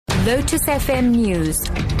Lotus FM News.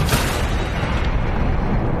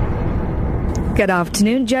 Good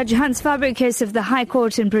afternoon. Judge Hans Fabricius of the High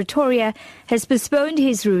Court in Pretoria has postponed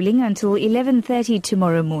his ruling until 11:30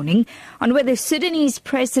 tomorrow morning on whether Sudanese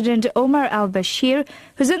President Omar al-Bashir,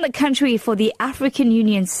 who's in the country for the African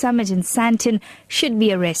Union Summit in Sandton, should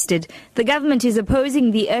be arrested. The government is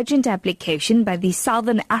opposing the urgent application by the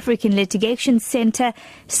Southern African Litigation Centre,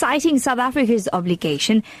 citing South Africa's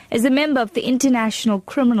obligation as a member of the International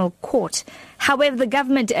Criminal Court. However, the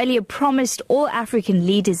government earlier promised all African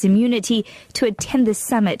leaders immunity to attend the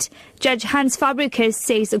summit. Judge Hans Fabricius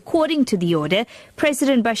says, according to the order,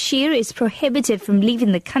 President Bashir is prohibited from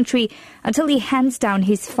leaving the country until he hands down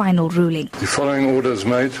his final ruling. The following orders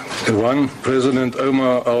made. 1. President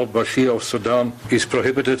Omar al-Bashir of Sudan is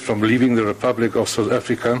prohibited from leaving the Republic of South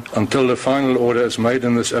Africa until the final order is made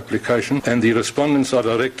in this application, and the respondents are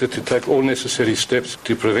directed to take all necessary steps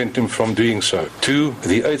to prevent him from doing so. 2.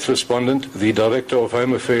 The 8th respondent, the Director of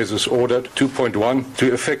Home Affairs, is ordered, 2.1,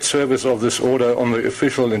 to effect service of this order on the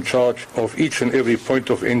official in charge of each and every point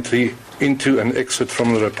of entry into and exit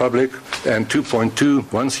from the Republic, and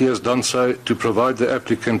 2.2, once he has done so, to provide the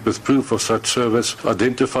applicant with proof of such service,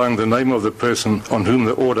 identifying the name of the person on whom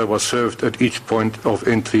the order was served at each point of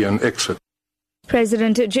entry and exit.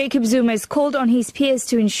 President Jacob Zuma has called on his peers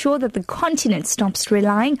to ensure that the continent stops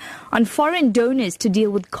relying on foreign donors to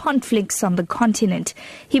deal with conflicts on the continent.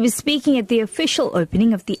 He was speaking at the official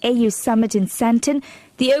opening of the AU summit in Sandton.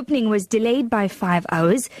 The opening was delayed by 5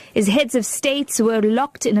 hours as heads of states were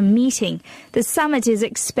locked in a meeting. The summit is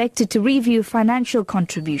expected to review financial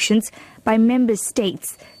contributions by member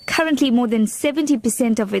states. Currently, more than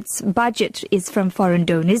 70% of its budget is from foreign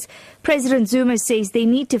donors. President Zuma says they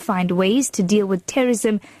need to find ways to deal with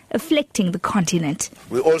terrorism afflicting the continent.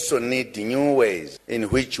 We also need new ways in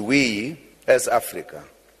which we, as Africa,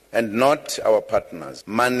 and not our partners,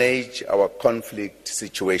 manage our conflict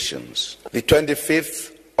situations. The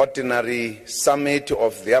 25th Ordinary Summit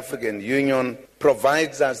of the African Union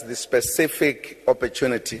provides us the specific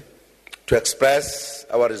opportunity to express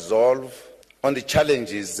our resolve on the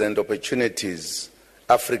challenges and opportunities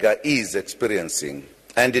Africa is experiencing,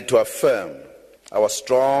 and to affirm our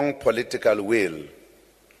strong political will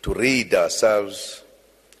to rid ourselves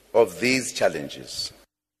of these challenges.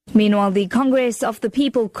 Meanwhile, the Congress of the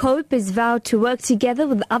People, COPE, is vowed to work together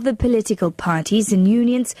with other political parties and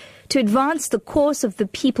unions to advance the cause of the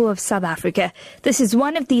people of South Africa. This is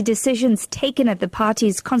one of the decisions taken at the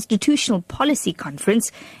party's Constitutional Policy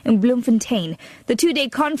Conference in Bloemfontein. The two-day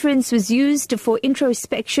conference was used for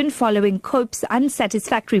introspection following COPE's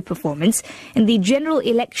unsatisfactory performance in the general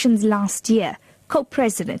elections last year. COPE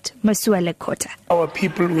President Masuele Kota. Our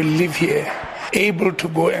people will live here, able to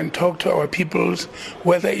go and talk to our peoples,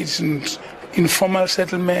 whether it's in informal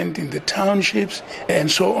settlement, in the townships,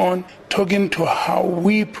 and so on, talking to how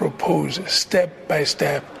we propose step by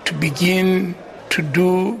step to begin to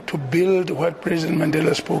build what President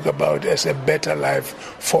Mandela spoke about as a better life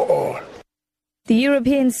for all. The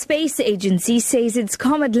European Space Agency says its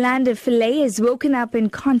comet lander Philae has woken up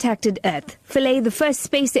and contacted Earth. Philae, the first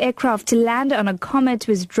space aircraft to land on a comet,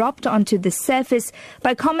 was dropped onto the surface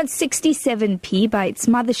by Comet 67P by its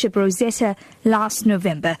mothership Rosetta last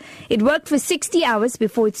November. It worked for 60 hours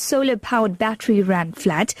before its solar-powered battery ran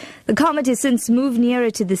flat. The comet has since moved nearer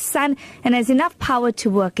to the sun and has enough power to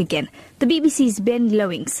work again. The BBC's Ben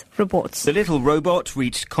Lowings reports. The little robot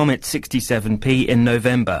reached Comet 67P in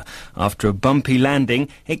November. After a bumpy landing,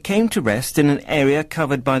 it came to rest in an area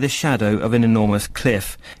covered by the shadow of an enormous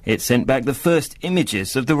cliff. It sent back the first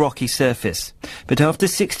images of the rocky surface. But after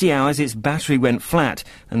 60 hours, its battery went flat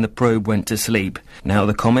and the probe went to sleep. Now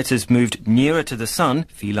the comet has moved nearer to the sun.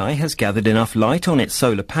 Philae has gathered enough light on its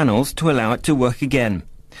solar panels to allow it to work again.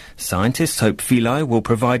 Scientists hope Philae will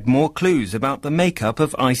provide more clues about the makeup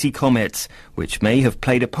of icy comets, which may have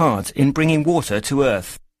played a part in bringing water to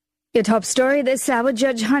Earth. Your top story this hour.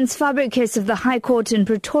 Judge Hans Fabricius of the High Court in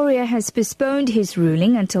Pretoria has postponed his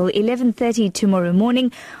ruling until 11:30 tomorrow morning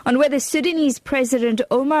on whether Sudanese President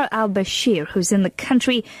Omar al-Bashir, who's in the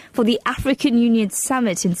country for the African Union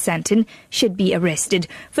Summit in Sandton, should be arrested.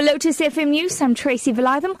 For Lotus FM News, I'm TRACY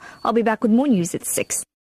VALAYDHAM. I'll be back with more news at 6.